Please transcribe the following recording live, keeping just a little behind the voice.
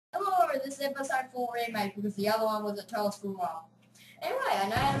this is episode 4 remake because the other one was a total screw up. Anyway, I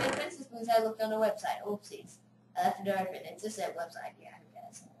know how to make fences because I looked on the website. Oopsies. I left it open. It's just their website. Yeah, who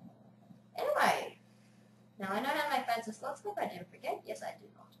cares? Anyway, now I know how to make fences. Let's hope I didn't forget. Yes, I did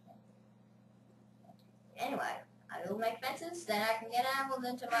not. Anyway, I will make fences, then I can get animals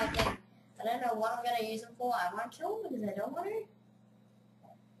into my game. I don't know what I'm going to use them for. I won't kill them because I don't want to.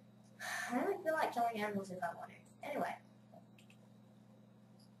 I don't feel like killing animals if I want to. Anyway.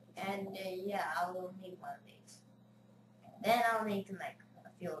 And yeah, I will need one of these. Then I'll need to make a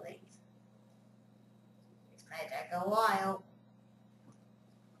few of these. This may take a while.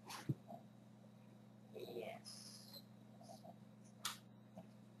 Yes.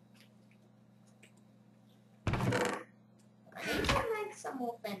 I need to make some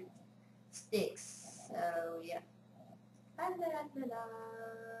more fence sticks. So yeah. I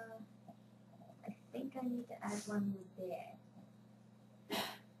think I need to add one more there.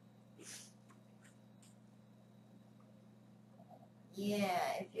 Yeah,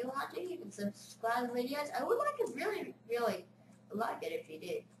 if you want to, you can subscribe to videos. I would like it really like it if you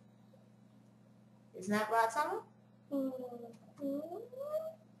did. Isn't that right, Summer?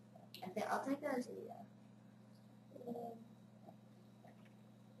 I think I'll take those here.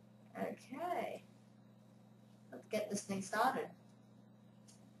 Okay. Let's get this thing started.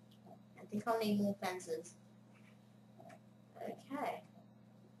 I think I'll need more fences. Okay.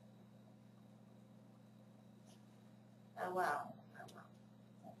 Oh wow.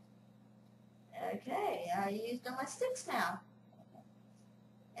 Okay, I used all my sticks now.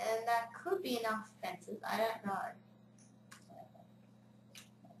 And that could be enough fences, I don't know.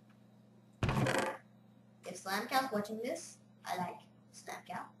 If Slam Cow's watching this, I like Slam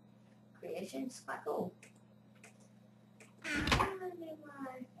Cow. Creation is quite cool.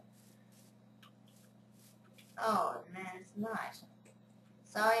 Oh man, it's nice.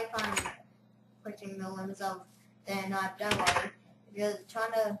 Sorry if I'm pushing the limits of their knife, don't worry. If you're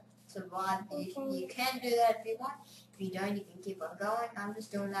trying to survive, you can do that if you want. If you don't, you can keep on going. I'm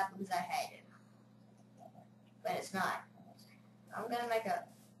just doing that because I hate it. But it's not. I'm gonna make a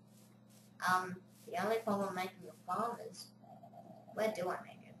the only problem making a farm is where do I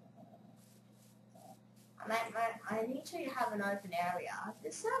make it? I need to have an open area.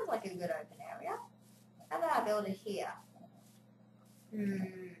 This sounds like a good open area. How about I build it here? Let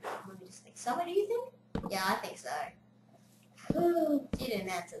me just think. Somewhere, do you think? Yeah, I think so. She didn't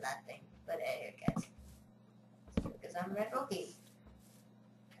answer that thing, but hey, okay. Because I'm Red Rocky.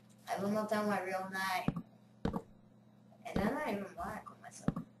 I will not tell my real name. And I don't even want to call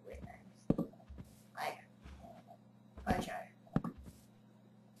myself weird names. Like, Pocho.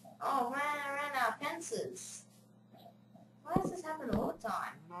 Oh man, I ran out of fences. Why does this happen all the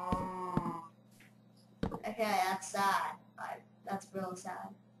time? Okay, that's sad. That's real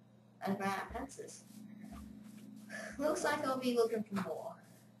sad. I ran out of fences. Looks like I'll be looking for more.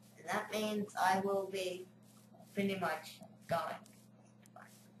 And that means I will be pretty much going.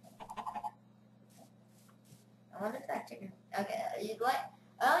 I wonder if that chicken... Okay, earlier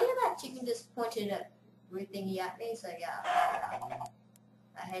that chicken just pointed a weird thingy at me, so yeah.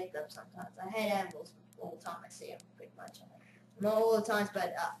 I hate them sometimes. I hate animals all the time I see them, pretty much. Not all the times,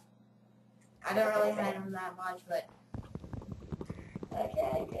 but I don't really hate them that much, but...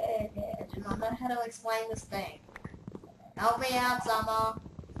 Okay. I do not know how to explain this thing. Help me out, Summer.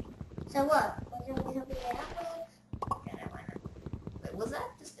 So what? Was it helping me out? Okay, never mind. Wait, was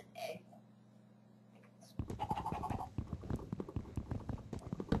that just an egg?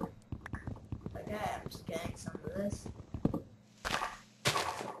 Okay, I'm just getting some of this.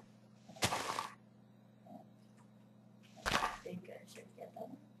 I think I should get that.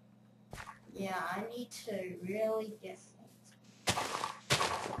 Yeah, I need to really get things.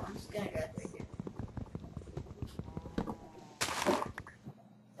 I'm just gonna go through here.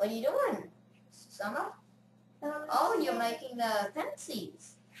 What are you doing, Summer? Oh, you're making the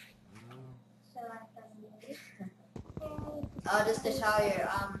fences. So I Just to show you,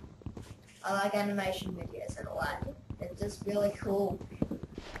 I like animation videos and all that. It's just really cool.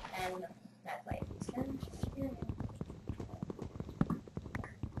 And that's like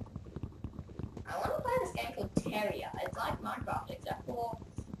I want to play this game called Terrier. It's like Minecraft, except for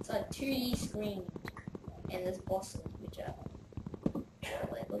it's a 2D screen in this boss which it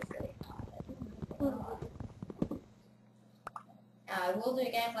looks really hard. I will do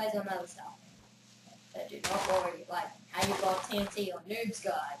gameplays on other stuff. So do not worry, like how you got TNT on Noob's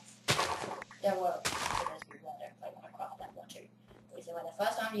Guides. Don't worry, for those people that don't play Minecraft that want to. Because when the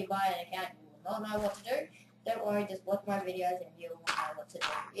first time you buy an account, you will not know what to do. Don't worry, just watch my videos and you will know what to do.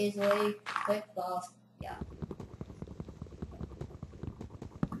 Easily, quick, fast, yeah.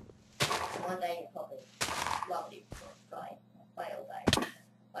 one day you'll probably love it play all day.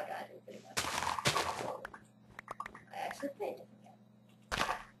 Like I do pretty much. I actually play a different game.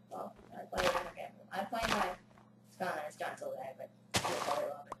 Well, I play a different game. I play my Skylanders Giants all day, but you'll probably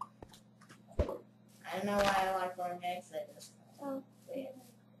love it. I don't know why I like foreign games, they're just weird.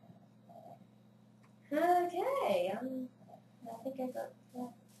 Okay, I think I got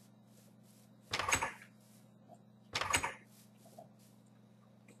that.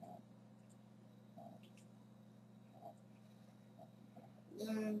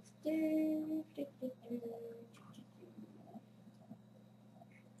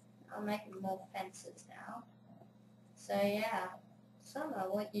 I'm making more fences now. So yeah, Summer,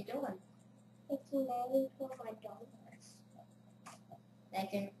 what you doing? Making names for my dogs.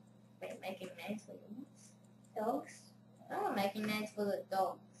 Making names for you? Dogs? Oh, making names for the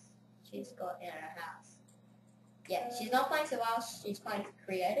dogs she's got in her house. Yeah, she's not playing so well, she's playing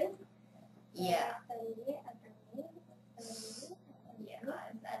creative. Yeah. Yeah,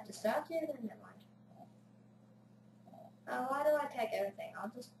 that distracted you? Never mind. Why do I take everything?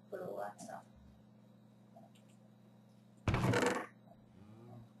 I'll just put all that stuff.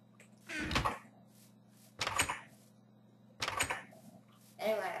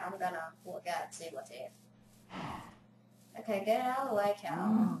 Anyway, I'm gonna walk out and see what's here. Okay, get out of the way,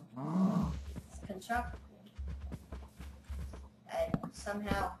 cow. It's constructive. And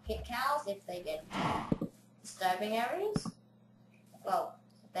somehow hit cows if they get into disturbing areas. Well,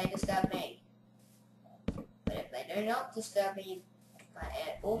 they disturb me. But if they do not disturb me,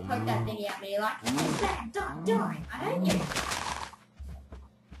 or poke that thingy at me like, don't, I hate you.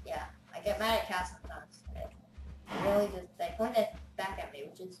 Yeah, I get mad at cows sometimes. They point it back at me,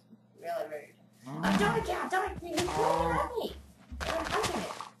 which is really rude. Oh, don't, cow, don't, you pointing at me. I'm punching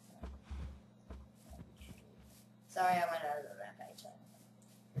it. Sorry, I went over the rampage.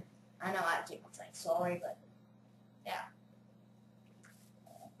 I know I keep on saying sorry, but yeah.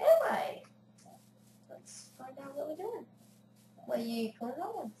 Anyway, let's find out what we're doing. What are you calling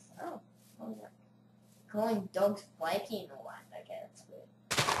dogs? Oh, calling dogs flaky and all that. Okay, that's weird.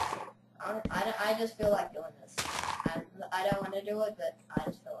 I just feel like doing this. I don't want to do it, but I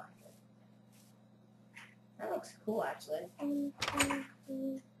just feel like it. That looks cool, actually.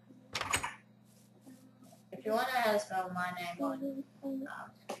 If you want to know how to spell my name on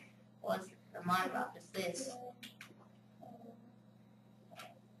the Minecraft, it's this.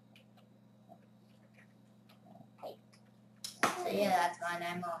 So yeah, that's my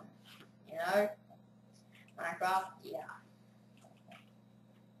name on, Minecraft, yeah.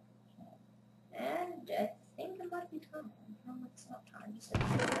 And I think it might be time. No, it's not time. Just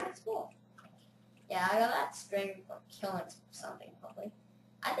let's go. Yeah, I got that string from killing something, probably.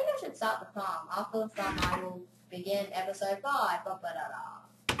 I think I should start the farm. After the farm, I will begin episode 5. Ba-ba-da-da.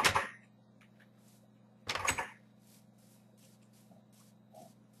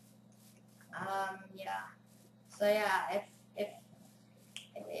 Yeah. So yeah,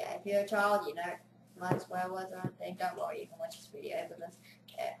 if you're a child, you don't like swear words or anything, don't worry, you can watch this video because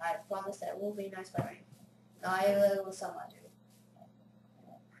I promise there will be no swearing. No, I will someone do.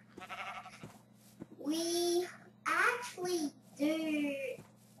 We actually do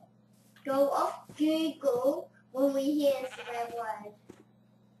go off Google when we hear a swear word.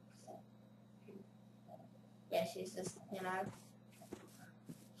 Yeah, she's just,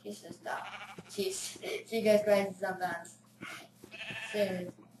 she's just, she goes crazy sometimes.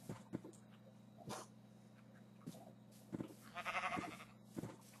 Seriously.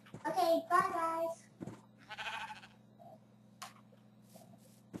 Okay, bye guys.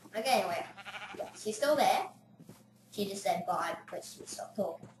 Okay, anyway, yeah, she's still there. She just said bye because she stopped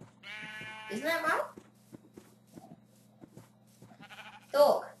talking. Isn't that right?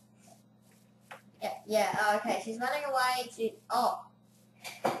 Talk. Yeah, okay, she's running away. Oh,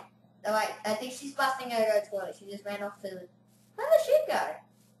 wait, I think she's busting her to go to the toilet. She just ran off to the... Where did she go?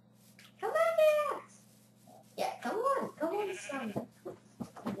 Come back out. Yeah, come on, Summer.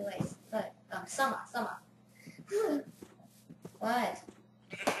 Anyways, no, Summer. What?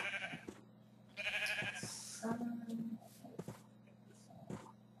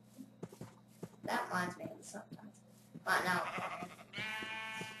 That reminds me of the sometimes. But no.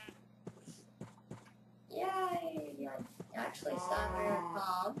 Yay! You actually started very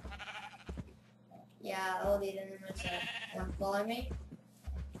calm. Yeah, all these enemies want to follow me.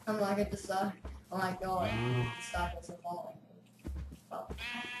 I'm like at the start. Oh my god, the stalkers are following me. Oh,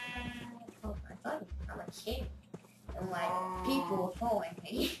 I thought I'm a king. And like, people were following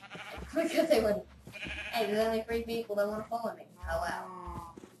me. Because they would. Hey, there's only 3 people that want to follow me. Oh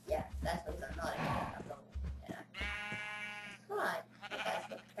wow. Yeah, that's because I'm not a king. I'm not, Hi, you guys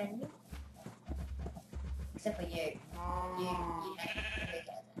look friendly. Except for you. You hate it.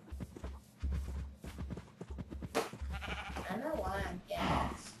 I don't know why I'm getting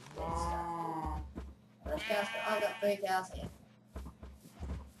this weird stuff. How much cows? I've got 3 cows here.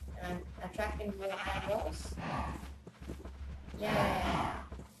 And I'm attracting more animals. Yeah.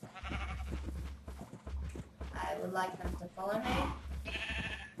 I would like them to follow me.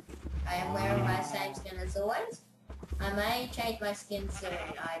 I am wearing my same skin as always. I may change my skin soon.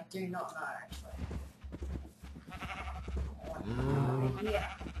 I do not know actually. Over here.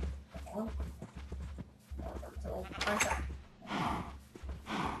 Welcome to all puncher.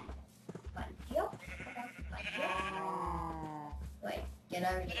 Button here. Button here. Wait, get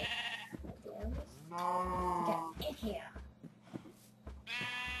over here. Get in here.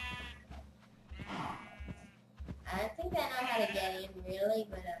 I don't think I know how to get in really,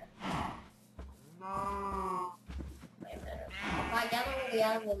 but wait a minute. If I gather all the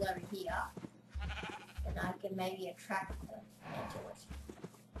animals over here, then I can maybe attract them into it.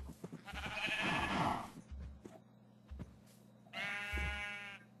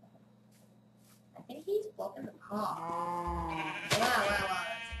 I think he's blocking the path. Wow.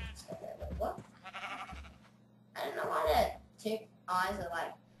 That's interesting. Wait, what? I don't know why the 2 eyes are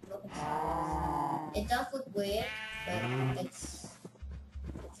like looking sideways. It does look weird, but it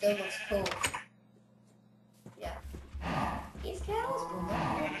still looks cool. Yeah. These cows will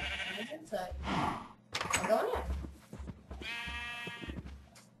not be amazing, so I'm going in.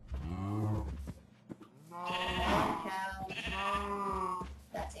 Come on, cows.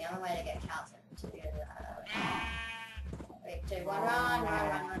 That's the only way to get cows in. To do that. 3, 2, 1, run.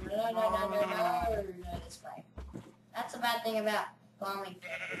 No, this way. That's the bad thing about farming.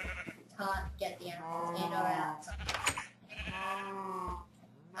 Can't get the animals in or out.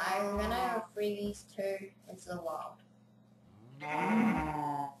 I'm gonna free these 2 into the wild. Oh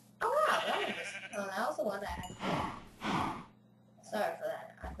wow, that was the one that had. Sorry for that.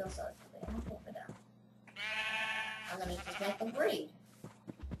 I feel sorry for the animal for that. I'm gonna just make them breed.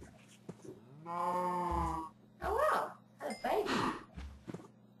 Oh wow, had a baby.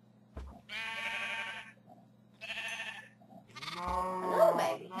 Another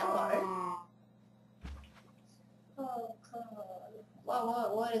baby. Hello. Oh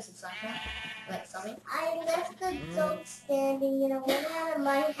god. What is it, Sasha? Like something? I left the dog standing and I went out of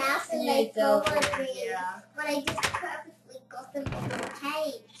my house and You they followed me. yeah. But I just perfectly got them in the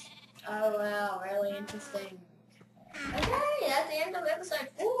cage. Oh wow, really interesting. Okay, that's the end of episode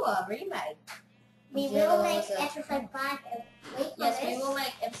 4, remake. We Yeah, will make so- episode 5 a week. Yes, we will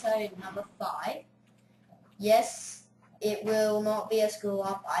make episode number 5. Yes, it will not be a screw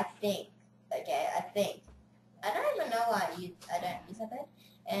up, I think. Okay, I think. I don't even know why I don't use that.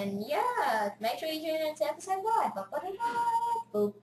 And yeah, make sure you tune in to episode 5. Bye bye. Boop.